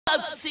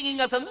about singing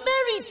us a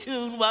merry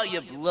tune while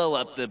you blow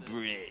up the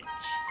bridge?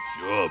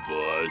 Sure,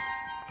 boss.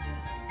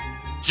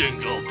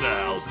 Jingle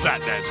bells,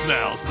 Batman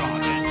smells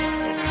rotten.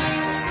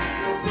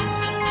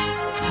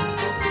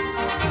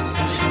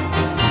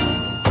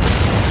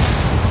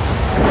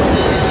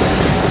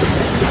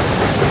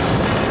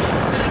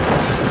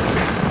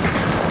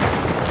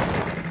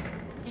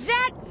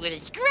 That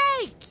was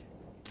great!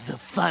 The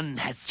fun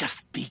has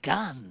just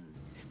begun.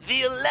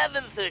 The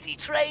 11:30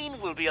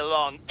 train will be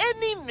along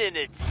any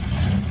minute.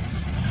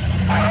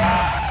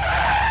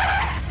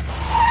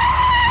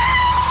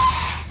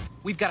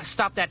 We've got to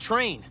stop that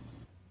train.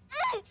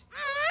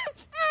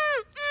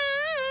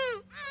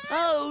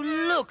 Oh,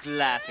 look,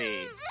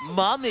 Laffy.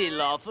 Mommy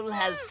Lawful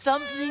has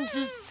something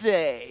to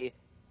say.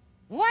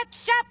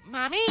 What's up,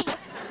 Mommy?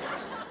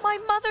 My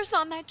mother's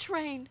on that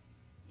train.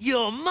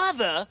 Your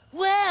mother?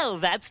 Well,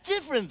 that's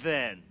different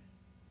then.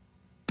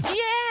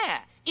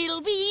 Yeah,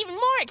 it'll be even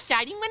more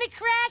exciting when it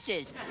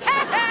crashes.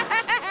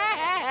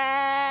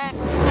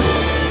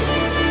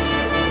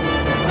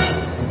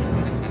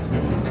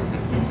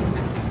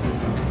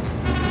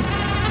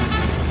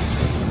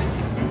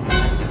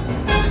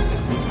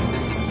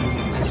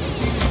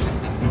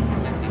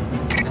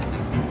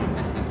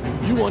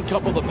 You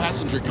uncouple the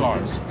passenger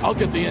cars. I'll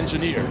get the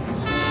engineer.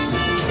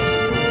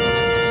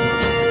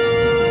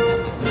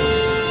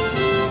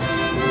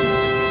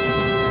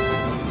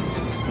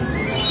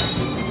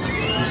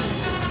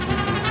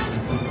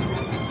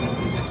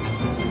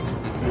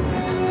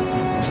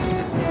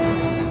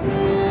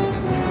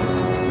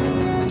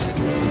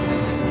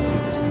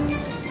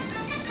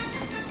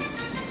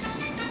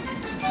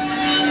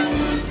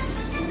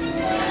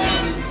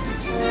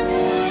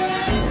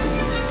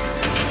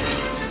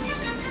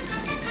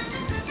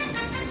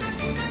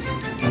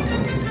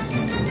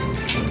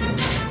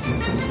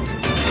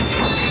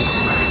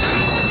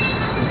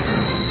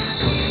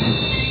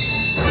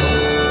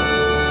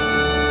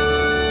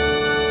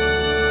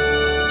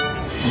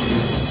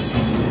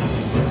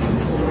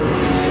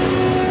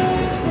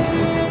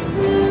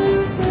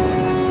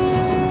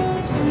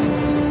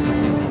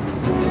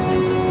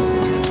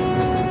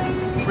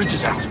 Bridge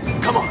is out.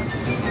 Come on.